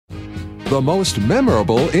The most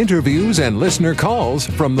memorable interviews and listener calls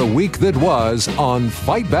from the week that was on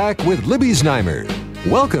Fight Back with Libby Znaimer.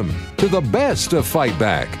 Welcome to the best of Fight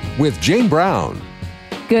Back with Jane Brown.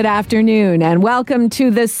 Good afternoon and welcome to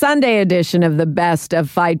the Sunday edition of the Best of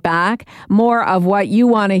Fight Back. More of what you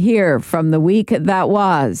want to hear from the week that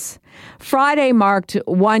was. Friday marked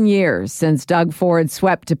 1 year since Doug Ford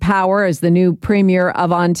swept to power as the new Premier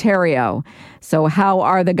of Ontario. So how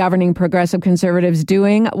are the governing Progressive Conservatives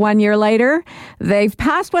doing 1 year later? They've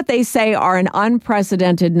passed what they say are an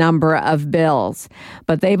unprecedented number of bills.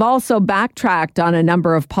 But they've also backtracked on a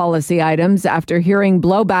number of policy items after hearing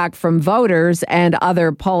blowback from voters and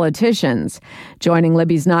other politicians. Joining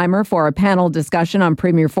Libby Znaimer for a panel discussion on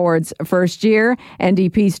Premier Ford's first year,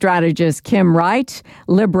 NDP strategist Kim Wright,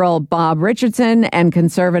 Liberal Bob Richardson, and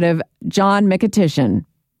Conservative John Mikitishyn.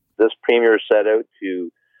 This Premier set out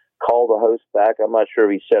to call the House back. I'm not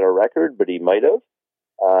sure if he set a record, but he might have.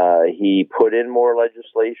 He put in more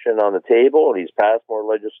legislation on the table, and he's passed more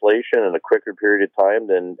legislation in a quicker period of time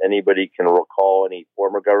than anybody can recall any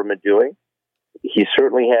former government doing. He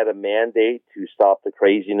certainly had a mandate to stop the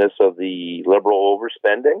craziness of the Liberal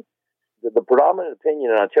overspending. The predominant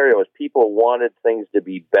opinion in Ontario is people wanted things to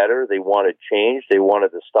be better. They wanted change. They wanted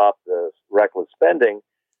to stop the reckless spending,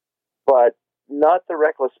 but not the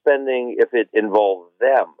reckless spending if it involved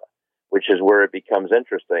them, which is where it becomes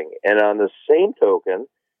interesting. And on the same token,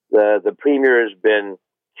 the Premier has been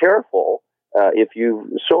careful. If you've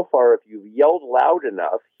yelled loud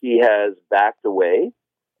enough, he has backed away.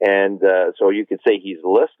 And so you could say he's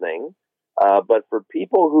listening. But for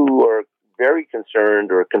people who are very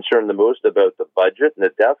concerned or concerned the most about the budget and the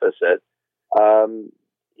deficit,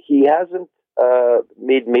 he hasn't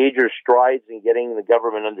made major strides in getting the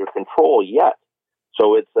government under control yet.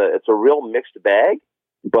 So it's a real mixed bag,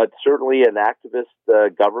 but certainly an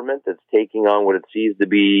activist government that's taking on what it sees to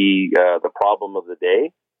be the problem of the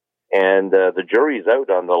day. And the jury's out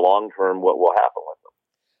on the long term what will happen with them.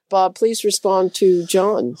 Bob, please respond to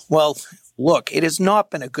John. Well, look, it has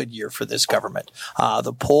not been a good year for this government.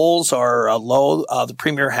 The polls are low. The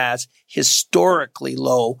Premier has historically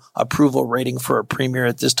low approval rating for a Premier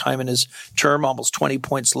at this time in his term, almost 20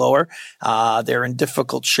 points lower. They're in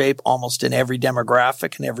difficult shape almost in every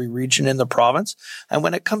demographic in every region in the province. And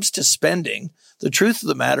when it comes to spending, the truth of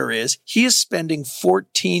the matter is he is spending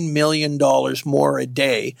 $14 million more a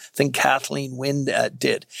day than Kathleen Wynne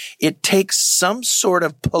did. It takes some sort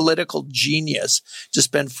of political genius to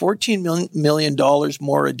spend $14 million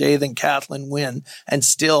more a day than Kathleen Wynne and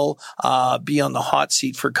still be on the hot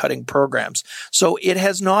seat for cutting programs. So it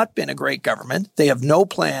has not been a great government. They have no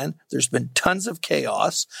plan. There's been tons of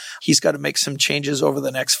chaos. He's got to make some changes over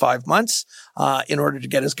the next 5 months in order to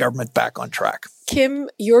get his government back on track. Kim,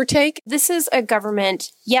 your take? This is a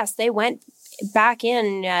government, yes, they went back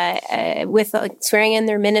in with swearing in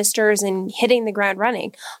their ministers and hitting the ground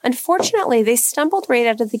running. Unfortunately, they stumbled right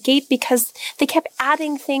out of the gate because they kept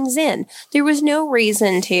adding things in. There was no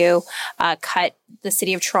reason to cut the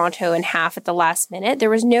city of Toronto in half at the last minute. There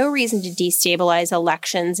was no reason to destabilize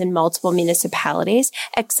elections in multiple municipalities,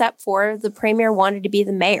 except for the Premier wanted to be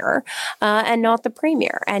the mayor and not the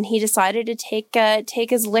Premier. And he decided to take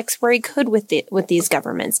his licks where he could with these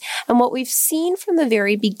governments. And what we've seen from the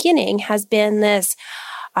very beginning has been this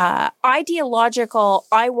ideological,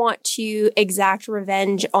 I want to exact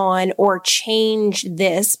revenge on or change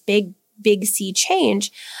this big C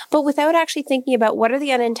change, but without actually thinking about what are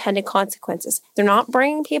the unintended consequences. They're not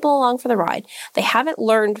bringing people along for the ride. They haven't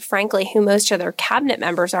learned, frankly, who most of their cabinet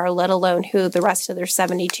members are, let alone who the rest of their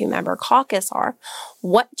 72-member caucus are.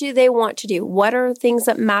 What do they want to do? What are things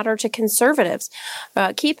that matter to Conservatives?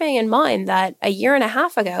 Keeping in mind that a year and a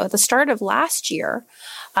half ago, at the start of last year,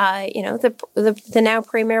 the now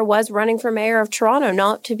Premier was running for Mayor of Toronto,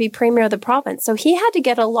 not to be Premier of the province. So he had to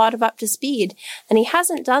get a lot of up to speed, and he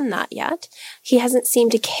hasn't done that yet. He hasn't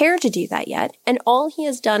seemed to care to do that yet. And all he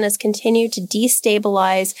has done is continue to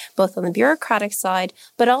destabilize both on the bureaucratic side,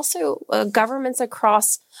 but also governments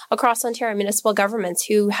across Ontario, municipal governments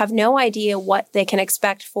who have no idea what they can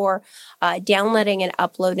expect for downloading and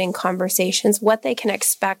uploading conversations, what they can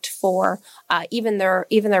expect for even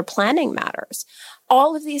their planning matters.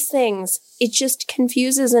 All of these things, it just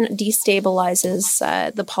confuses and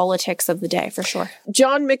destabilizes the politics of the day, for sure.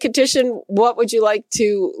 John Mikitishyn, what would you like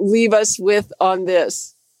to leave us with on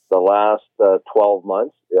this? The last 12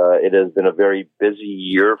 months, it has been a very busy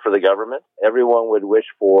year for the government. Everyone would wish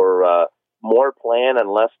for more plan and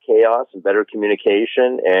less chaos and better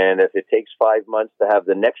communication. And if it takes 5 months to have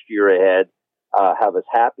the next year ahead, have us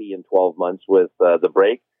happy in 12 months with the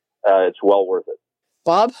break, it's well worth it.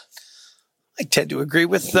 Bob? I tend to agree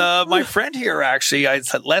with my friend here, actually. I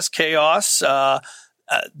said less chaos.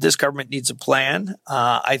 This government needs a plan.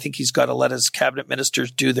 I think he's got to let his cabinet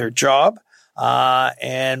ministers do their job.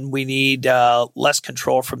 And we need less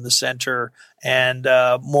control from the center and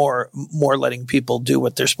more letting people do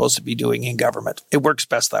what they're supposed to be doing in government. It works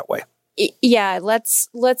best that way. Yeah, let's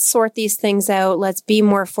sort these things out. Let's be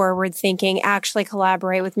more forward thinking, actually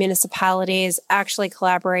collaborate with municipalities, actually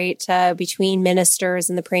collaborate between ministers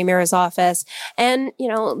and the premier's office. And,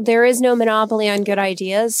 there is no monopoly on good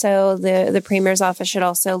ideas. So the premier's office should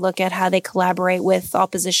also look at how they collaborate with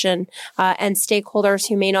opposition and stakeholders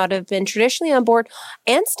who may not have been traditionally on board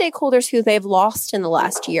and stakeholders who they've lost in the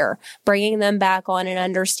last year, bringing them back on and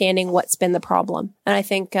understanding what's been the problem. And I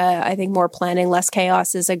think more planning, less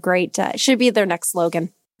chaos is a great should be their next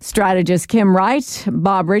slogan. Strategist Kim Wright,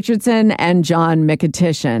 Bob Richardson, and John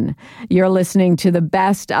Mikitishyn. You're listening to the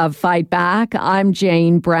best of Fight Back. I'm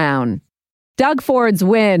Jane Brown. Doug Ford's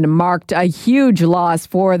win marked a huge loss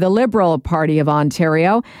for the Liberal Party of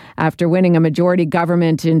Ontario. After winning a majority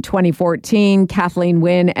government in 2014, Kathleen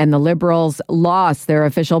Wynne and the Liberals lost their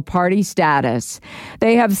official party status.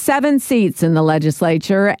 They have 7 seats in the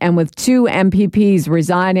legislature, and with 2 MPPs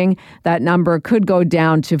resigning, that number could go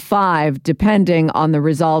down to 5, depending on the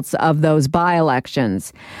results of those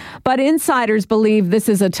by-elections. But insiders believe this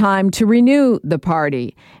is a time to renew the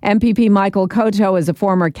party. MPP Michael Coteau is a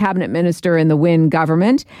former cabinet minister in the Wynne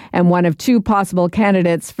government and one of 2 possible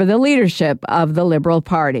candidates for the leadership of the Liberal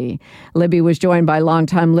Party. Libby was joined by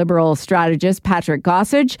longtime Liberal strategist Patrick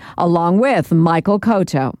Gossage, along with Michael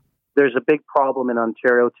Coteau. There's a big problem in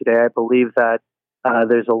Ontario today. I believe that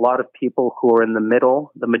there's a lot of people who are in the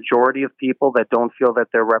middle, the majority of people that don't feel that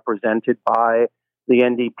they're represented by the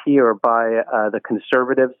NDP or by the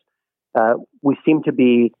Conservatives. We seem to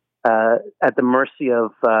be at the mercy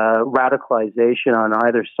of radicalization on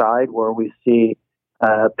either side, where we see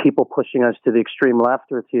people pushing us to the extreme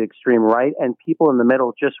left or to the extreme right, and people in the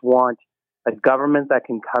middle just want a government that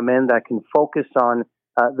can come in, that can focus on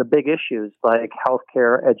the big issues like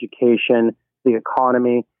healthcare, education, the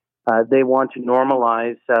economy. They want to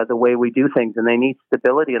normalize the way we do things, and they need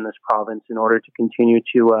stability in this province in order to continue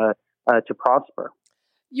to prosper.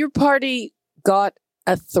 Your party got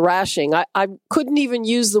a thrashing. I couldn't even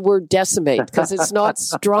use the word decimate because it's not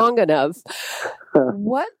strong enough.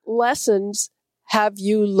 What lessons have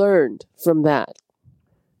you learned from that?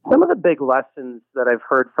 Some of the big lessons that I've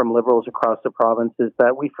heard from Liberals across the province is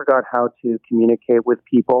that we forgot how to communicate with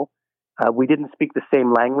people. We didn't speak the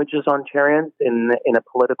same language as Ontarians in a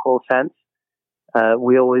political sense.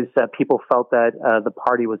 People felt that the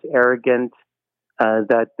party was arrogant,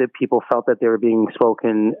 that the people felt that they were being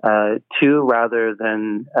spoken to rather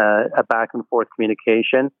than a back and forth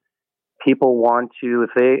communication. People want to,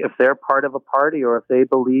 if they're part of a party or if they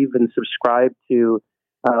believe and subscribe to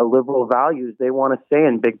liberal values, they want to say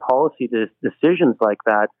in big policy decisions like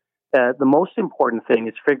that. The most important thing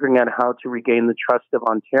is figuring out how to regain the trust of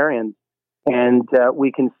Ontarians. And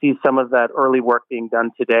we can see some of that early work being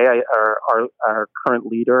done today. Our current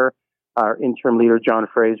leader, our interim leader, John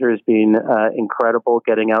Fraser, has been incredible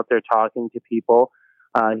getting out there talking to people.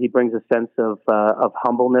 He brings a sense of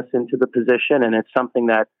humbleness into the position, and it's something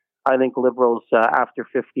that I think Liberals, after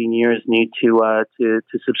 15 years, need to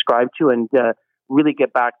subscribe to and really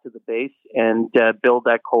get back to the base and build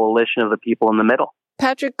that coalition of the people in the middle.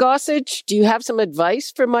 Patrick Gossage, do you have some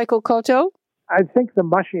advice for Michael Coteau? I think the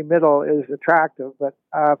mushy middle is attractive, but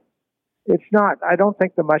it's not. I don't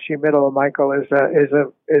think the mushy middle, Michael, is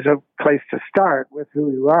a place to start with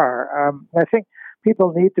who you are. I think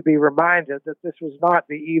people need to be reminded that this was not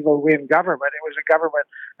the evil Wynne government. It was a government,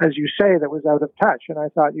 as you say, that was out of touch. And I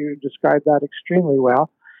thought you described that extremely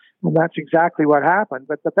well. And that's exactly what happened.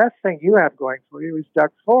 But the best thing you have going for you is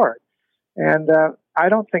Doug Ford. And I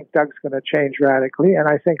don't think Doug's going to change radically. And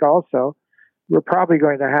I think also we're probably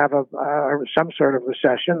going to have some sort of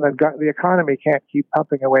recession. The economy can't keep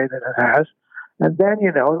pumping away that it has. And then,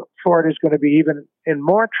 Ford is going to be even in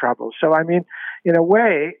more trouble. So, I mean, in a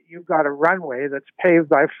way, you've got a runway that's paved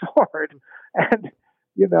by Ford. And,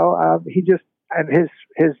 he just, and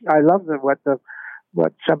his I love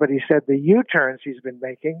what somebody said, the U-turns he's been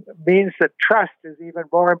making means that trust is even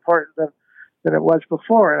more important than it was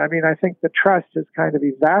before. And I mean, I think the trust has kind of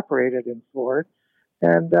evaporated in Ford.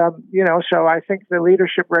 And, so I think the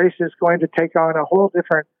leadership race is going to take on a whole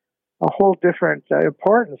different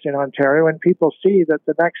importance in Ontario, and people see that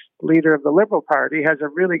the next leader of the Liberal Party has a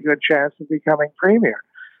really good chance of becoming premier.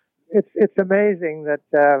 It's amazing that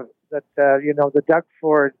the Doug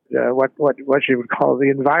Ford, what you would call the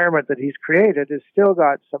environment that he's created, has still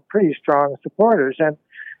got some pretty strong supporters, and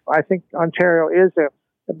I think Ontario is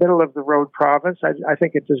a middle of the road province. I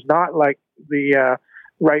think it does not like the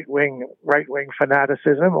right wing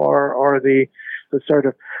fanaticism or the sort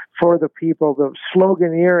of for the people, the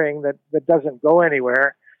sloganeering that doesn't go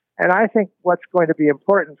anywhere. And I think what's going to be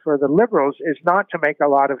important for the Liberals is not to make a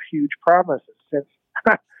lot of huge promises, since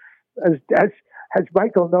as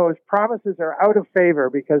Michael knows, promises are out of favor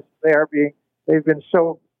because they've been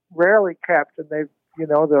so rarely kept, and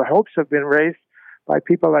the hopes have been raised by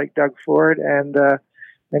people like Doug Ford and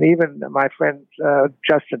even my friend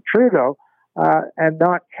Justin Trudeau, and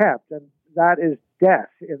not kept, and that is death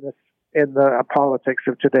in the politics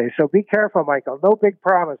of today. So be careful, Michael. No big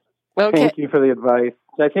promises. Okay. Thank you for the advice.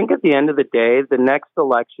 I think at the end of the day, the next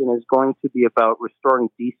election is going to be about restoring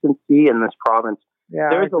decency in this province. Yeah,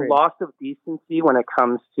 there's a loss of decency when it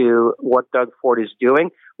comes to what Doug Ford is doing.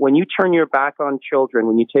 When you turn your back on children,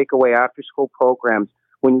 when you take away after-school programs,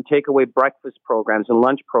 when you take away breakfast programs and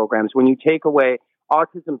lunch programs, when you take away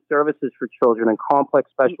autism services for children and complex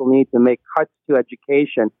special needs and make cuts to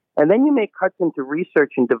education, and then you make cuts into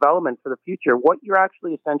research and development for the future, what you're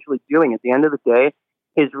actually essentially doing at the end of the day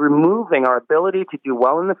is removing our ability to do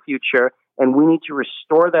well in the future, and we need to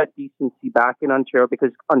restore that decency back in Ontario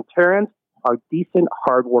because Ontarians are decent,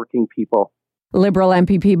 hardworking people. Liberal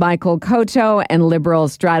MPP Michael Coteau and Liberal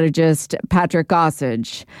strategist Patrick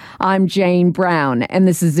Gossage. I'm Jane Brown, and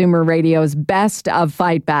this is Zoomer Radio's Best of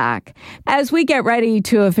Fight Back. As we get ready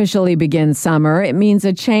to officially begin summer, it means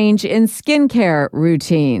a change in skincare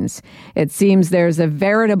routines. It seems there's a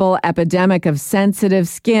veritable epidemic of sensitive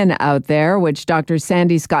skin out there, which Dr.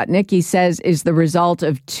 Sandy Skotnicki says is the result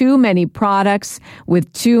of too many products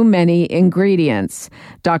with too many ingredients.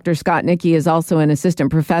 Dr. Skotnicki is also an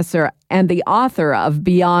assistant professor and the author of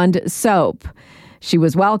Beyond Soap. She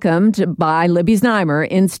was welcomed by Libby Znaimer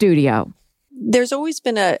in studio. There's always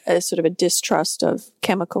been a sort of a distrust of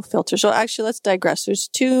chemical filters. So actually, let's digress. There's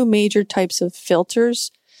two major types of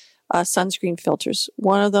filters, sunscreen filters.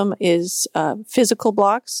 One of them is physical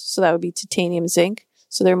blocks. So that would be titanium zinc.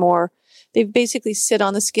 So they basically sit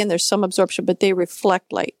on the skin. There's some absorption, but they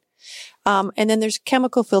reflect light. And then there's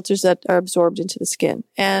chemical filters that are absorbed into the skin.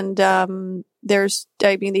 And the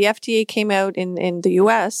FDA came out in the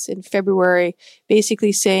US in February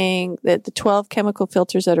basically saying that the 12 chemical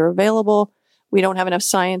filters that are available, we don't have enough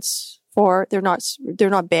science for. They're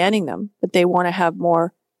not banning them, but they want to have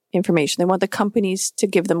more information. They want the companies to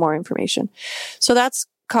give them more information. So that's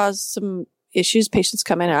caused some issues. Patients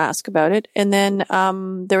come in and ask about it. And then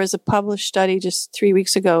there was a published study just 3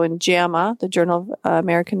 weeks ago in JAMA, the Journal of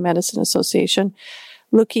American Medicine Association,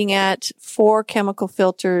 looking at 4 chemical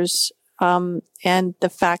filters and the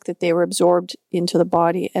fact that they were absorbed into the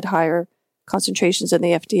body at higher concentrations than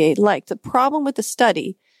the FDA liked. The problem with the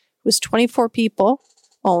study was 24 people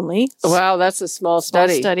only. Wow, that's a small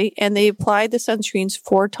study. And they applied the sunscreens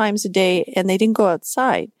 4 times a day, and they didn't go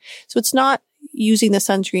outside. So it's not using the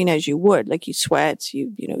sunscreen as you would, like you sweat,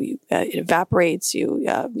 it evaporates, you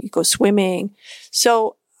go swimming.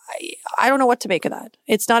 So I don't know what to make of that.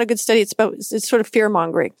 It's not a good study. It's sort of fear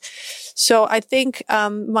mongering. So I think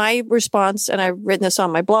my response, and I've written this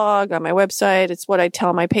on my blog, on my website, it's what I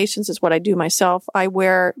tell my patients, it's what I do myself. I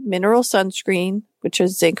wear mineral sunscreen, which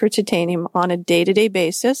is zinc or titanium, on a day-to-day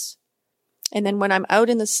basis. And then when I'm out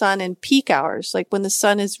in the sun in peak hours, like when the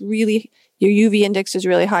sun is really, your UV index is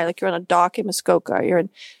really high, like you're on a dock in Muskoka, you're in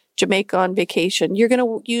Jamaica on vacation, you're going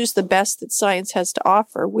to use the best that science has to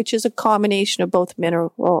offer, which is a combination of both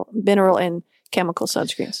mineral and chemical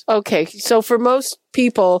sunscreens. Okay. So for most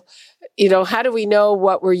people, how do we know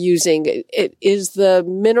what we're using? It is the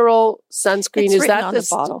mineral sunscreen. It's is written that on the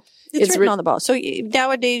bottle? It's written on the bottle. So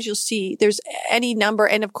nowadays you'll see there's any number.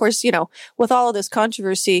 And of course, with all of this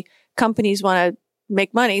controversy, companies want to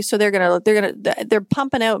make money. So they're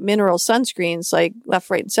pumping out mineral sunscreens like left,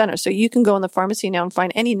 right, and center. So you can go in the pharmacy now and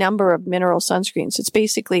find any number of mineral sunscreens. It's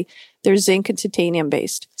basically, they're zinc and titanium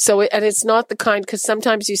based. So, and it's not the kind, because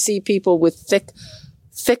sometimes you see people with thick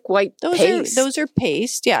white paste. Those are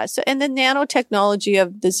paste. Yeah. So, and the nanotechnology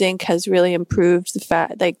of the zinc has really improved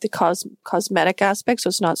the cosmetic aspect. So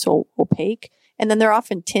it's not so opaque. And then they're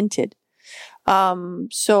often tinted.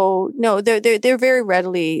 So no, they're very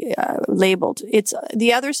readily labeled. It's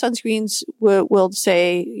the other sunscreens will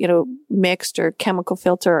say, mixed or chemical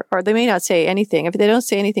filter, or they may not say anything. If they don't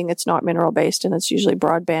say anything, it's not mineral based, and it's usually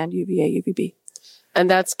broadband UVA, UVB. And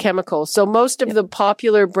that's chemical. So most of the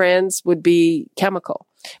popular brands would be chemical.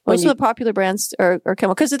 Most of the popular brands are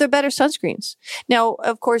chemical because they're better sunscreens. Now,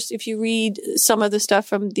 of course, if you read some of the stuff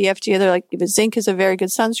from the FDA, they're like, zinc is a very good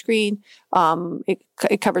sunscreen.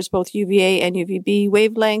 It covers both UVA and UVB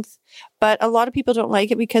wavelength. But a lot of people don't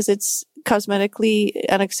like it because it's cosmetically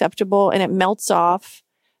unacceptable and it melts off.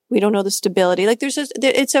 We don't know the stability. Like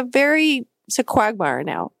it's a quagmire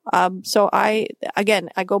now. So I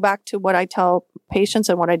go back to what I tell patients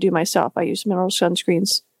and what I do myself. I use mineral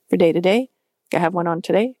sunscreens for day to day. I have one on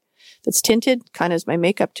today that's tinted, kind of as my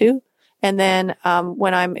makeup too. And then,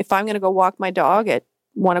 if I'm going to go walk my dog at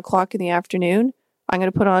 1:00 in the afternoon, I'm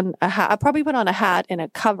going to put on a hat. I'll probably put on a hat and a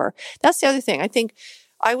cover. That's the other thing. I think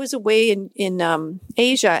I was away in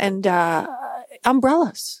Asia and,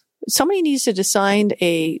 umbrellas. Somebody needs to design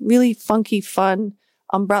a really funky, fun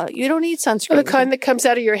umbrella. You don't need sunscreen. The kind that comes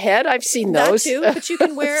out of your head. I've seen those. That too, but you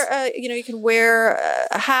can wear, you can wear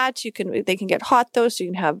a hat. They can get hot though, so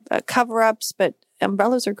you can have cover-ups, but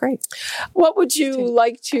umbrellas are great. What would you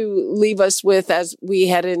like to leave us with as we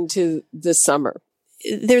head into the summer?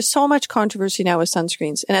 There's so much controversy now with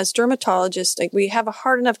sunscreens. And as dermatologists, we have a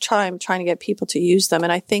hard enough time trying to get people to use them.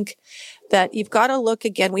 And I think that you've got to look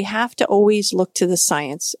again. We have to always look to the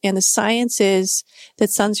science. And the science is that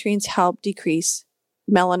sunscreens help decrease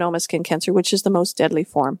melanoma skin cancer, which is the most deadly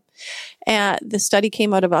form. And the study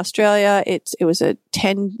came out of Australia. It was a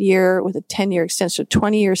 10-year extension,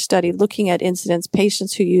 20-year study looking at incidence.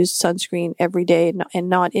 Patients who used sunscreen every day and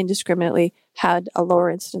not indiscriminately had a lower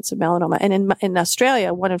incidence of melanoma. And in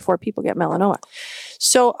Australia, 1 in 4 people get melanoma.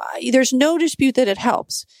 So there's no dispute that it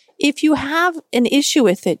helps. If you have an issue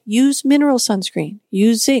with it, use mineral sunscreen,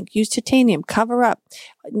 use zinc, use titanium, cover up.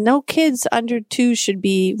 No kids under 2 should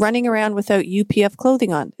be running around without UPF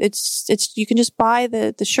clothing on. You can just buy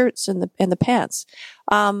the shirts and the pants.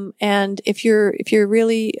 And if you're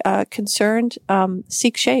really concerned,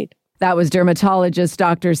 seek shade. That was dermatologist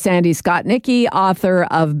Dr. Sandy Scott-Nicky, author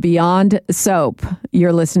of Beyond Soap.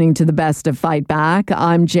 You're listening to The Best of Fight Back.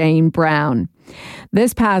 I'm Jane Brown.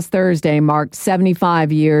 This past Thursday marked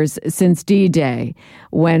 75 years since D-Day,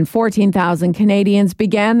 when 14,000 Canadians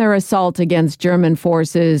began their assault against German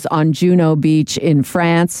forces on Juno Beach in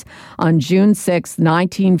France on June 6,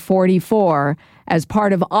 1944, as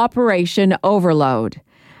part of Operation Overload.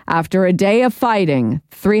 After a day of fighting,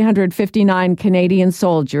 359 Canadian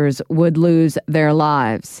soldiers would lose their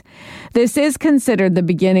lives. This is considered the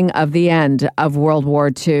beginning of the end of World War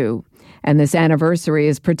II. And this anniversary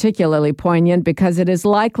is particularly poignant because it is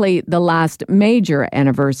likely the last major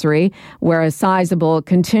anniversary where a sizable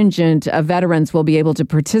contingent of veterans will be able to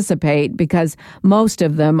participate because most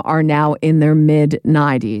of them are now in their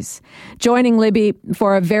mid-90s. Joining Libby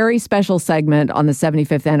for a very special segment on the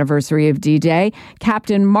 75th anniversary of D-Day,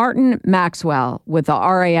 Captain Martin Maxwell with the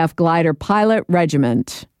RAF Glider Pilot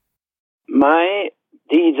Regiment. My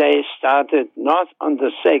D-Day started not on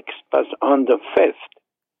the 6th, but on the 5th.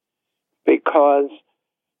 Because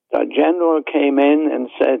the general came in and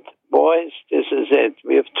said, boys, this is it.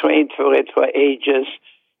 We have trained for it for ages.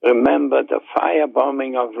 Remember the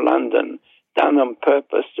firebombing of London, done on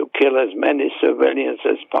purpose to kill as many civilians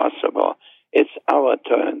as possible. It's our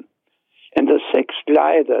turn. And the 6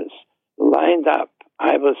 gliders lined up.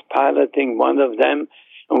 I was piloting one of them,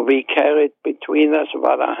 and we carried between us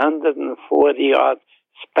about 140-odd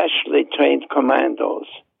specially trained commandos.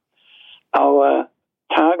 Our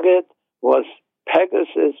target was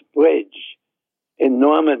Pegasus Bridge in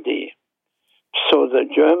Normandy. So the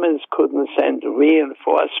Germans couldn't send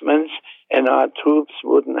reinforcements and our troops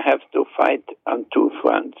wouldn't have to fight on 2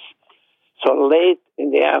 fronts. So late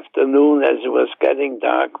in the afternoon, as it was getting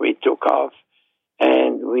dark, we took off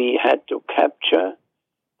and we had to capture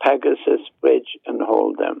Pegasus Bridge and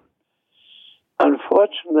hold them.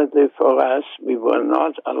 Unfortunately for us, we were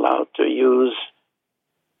not allowed to use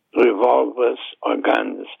revolvers or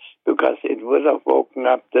guns because it would have woken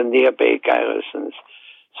up the nearby garrisons.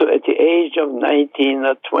 So at the age of 19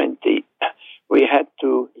 or 20, we had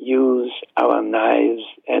to use our knives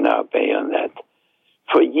and our bayonet.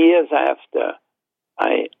 For years after,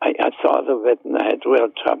 I thought of it and I had real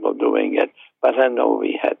trouble doing it, but I know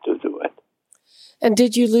we had to do it. And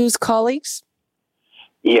did you lose colleagues?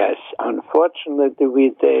 Yes, unfortunately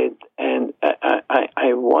we did. And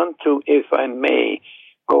I want to, if I may,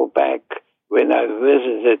 go back when I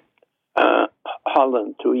visited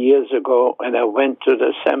Holland 2 years ago, and I went to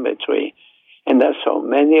the cemetery, and I saw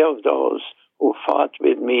many of those who fought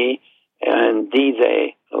with me and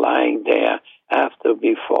D-Day lying there after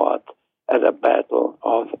we fought at the Battle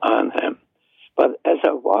of Arnhem. But as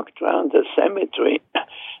I walked around the cemetery,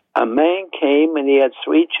 a man came and he had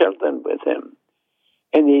 3 children with him.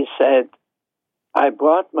 And he said, I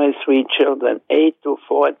brought my 3 children, 8 to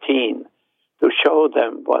 14, to show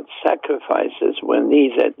them what sacrifices were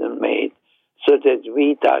needed and made so that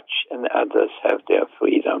we Dutch and others have their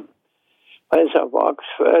freedom. As I walked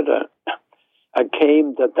further,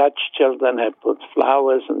 the Dutch children had put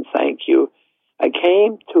flowers and thank you. I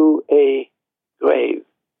came to a grave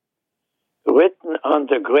Written on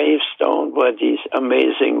the gravestone were these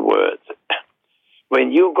amazing words.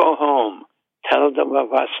 When you go home, tell them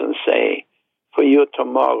of us and say, for your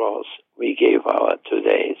tomorrows, we gave our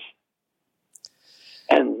todays.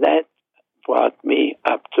 And that brought me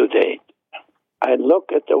up to date. I look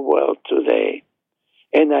at the world today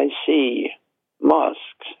and I see mosques,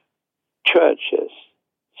 churches,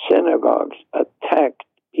 synagogues attacked,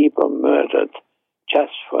 people murdered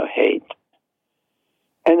just for hate.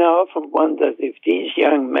 And I often wondered if these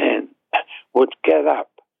young men would get up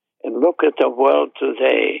and look at the world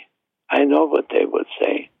today, I know what they would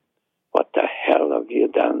say. What the hell have you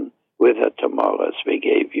done with the tomorrows we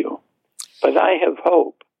gave you? But I have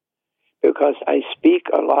hope, because I speak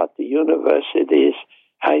a lot to universities,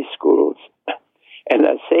 high schools, and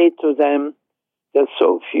I say to them, there's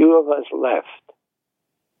so few of us left.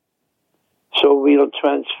 So we'll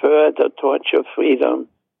transfer the torch of freedom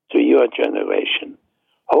to your generation.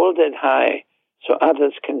 Hold it high so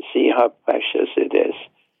others can see how precious it is.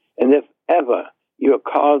 And if ever you're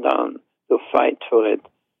called on to fight for it,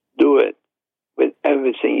 do it with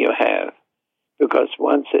everything you have. Because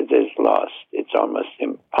once it is lost, it's almost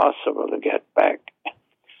impossible to get back.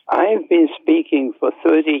 I've been speaking for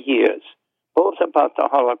 30 years, both about the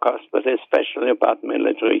Holocaust, but especially about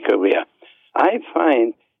military career. I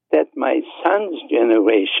find that my son's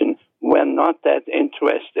generation were not that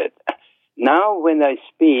interested. Now when I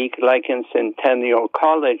speak, like in Centennial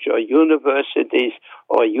College or universities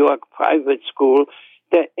or York Private School,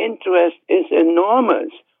 the interest is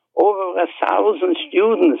enormous. Over 1,000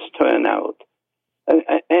 students turn out.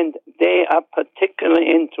 And they are particularly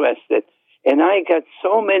interested. And I get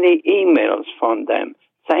so many emails from them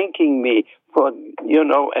thanking me for,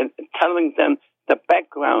 and telling them the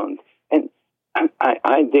background. And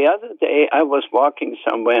I the other day, I was walking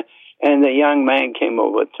somewhere, and a young man came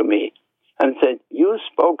over to me and said, you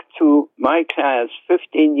spoke to my class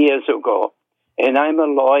 15 years ago, and I'm a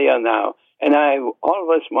lawyer now. And I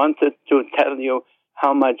always wanted to tell you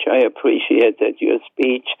how much I appreciated your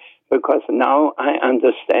speech, because now I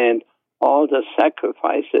understand all the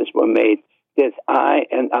sacrifices were made that I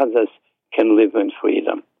and others can live in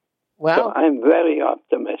freedom. Wow. So I'm very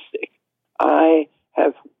optimistic. I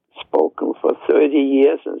have spoken for 30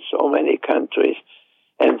 years in so many countries,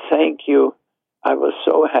 and thank you. I was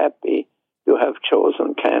so happy to have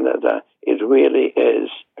chosen Canada. It really is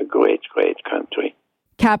a great, great country.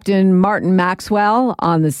 Captain Martin Maxwell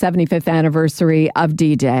on the 75th anniversary of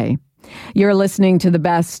D-Day. You're listening to the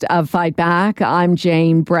best of Fight Back. I'm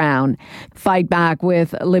Jane Brown. Fight Back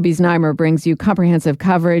with Libby Znaimer brings you comprehensive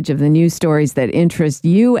coverage of the news stories that interest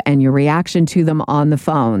you and your reaction to them on the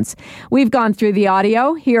phones. We've gone through the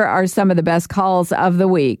audio. Here are some of the best calls of the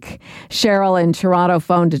week. Cheryl in Toronto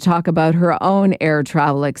phoned to talk about her own air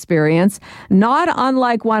travel experience, not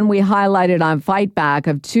unlike one we highlighted on Fight Back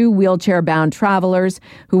of two wheelchair-bound travelers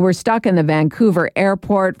who were stuck in the Vancouver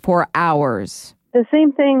airport for hours. The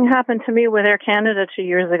same thing happened to me with Air Canada 2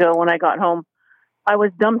 years ago when I got home. I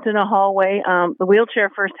was dumped in a hallway. The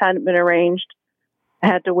wheelchair first hadn't been arranged. I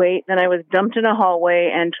had to wait. Then I was dumped in a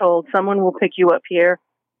hallway and told, someone will pick you up here.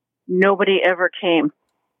 Nobody ever came.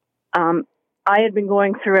 I had been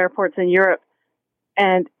going through airports in Europe,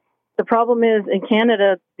 and the problem is in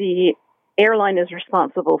Canada, the airline is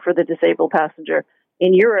responsible for the disabled passenger.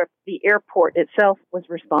 In Europe, the airport itself was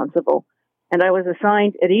responsible. And I was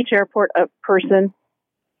assigned at each airport a person.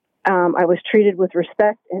 I was treated with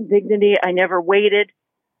respect and dignity. I never waited.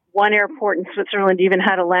 One airport in Switzerland even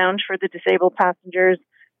had a lounge for the disabled passengers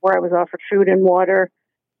where I was offered food and water.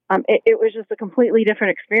 It was just a completely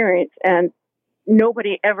different experience. And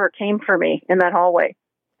nobody ever came for me in that hallway.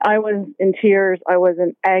 I was in tears. I was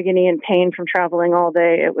in agony and pain from traveling all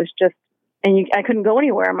day. It was just, I couldn't go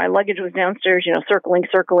anywhere. My luggage was downstairs,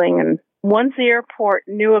 circling. And once the airport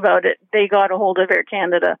knew about it, they got a hold of Air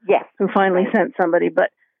Canada, yes, who finally sent somebody. But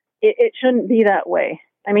it shouldn't be that way.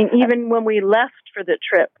 I mean, even when we left for the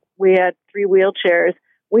trip, we had 3 wheelchairs.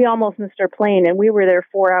 We almost missed our plane, and we were there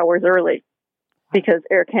 4 hours early because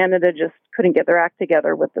Air Canada just couldn't get their act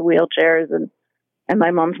together with the wheelchairs and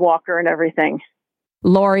my mom's walker and everything.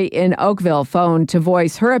 Lori in Oakville phoned to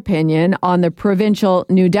voice her opinion on the provincial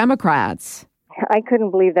New Democrats. I couldn't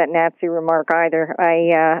believe that Nazi remark either.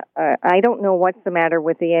 I don't know what's the matter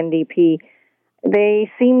with the NDP. They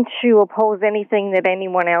seem to oppose anything that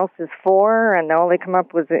anyone else is for, and all they come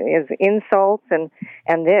up with is insults and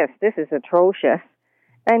this is atrocious.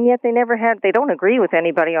 And yet they don't agree with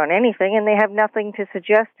anybody on anything, and they have nothing to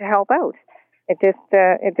suggest to help out. It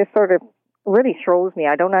just sort of really throws me.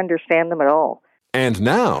 I don't understand them at all. And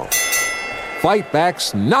now, Fight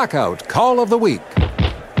Back's Knockout Call of the Week.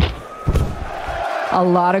 A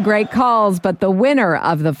lot of great calls, but the winner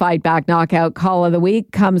of the Fight Back Knockout Call of the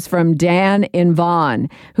Week comes from Dan in Vaughan,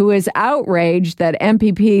 who is outraged that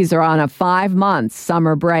MPPs are on a 5-month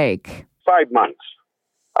summer break. 5 months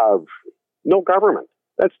of no government.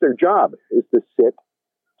 That's their job, is to sit,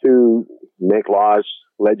 to make laws,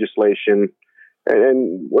 legislation,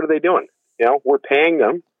 and what are they doing? You know, we're paying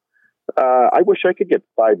them. I wish I could get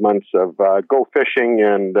 5 months of go fishing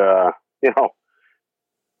and, you know,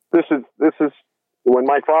 this is when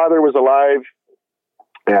my father was alive,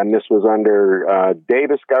 and this was under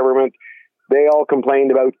Davis government, they all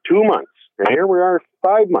complained about 2 months. And here we are,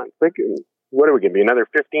 5 months. What are we going to be? Another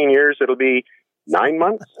 15 years? It'll be 9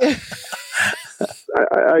 months?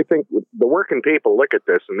 I think the working people look at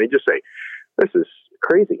this and they just say, this is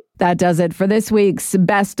crazy. That does it for this week's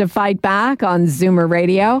Best of Fight Back on Zoomer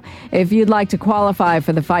Radio. If you'd like to qualify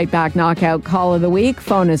for the Fight Back Knockout Call of the Week,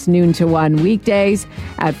 phone us noon to 1 weekdays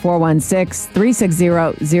at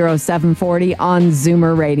 416-360-0740 on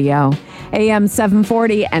Zoomer Radio. AM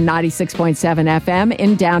 740 and 96.7 FM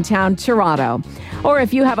in downtown Toronto. Or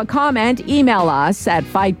if you have a comment, email us at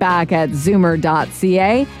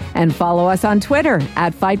fightback@zoomer.ca and follow us on Twitter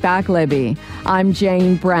at FightbackLibby. I'm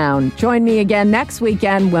Jane Brown. Join me again next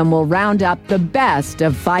weekend when we'll round up the best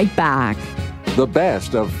of Fight Back. The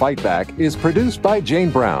Best of Fight Back is produced by Jane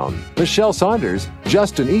Brown, Michelle Saunders,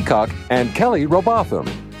 Justin Eacock, and Kelly Robotham.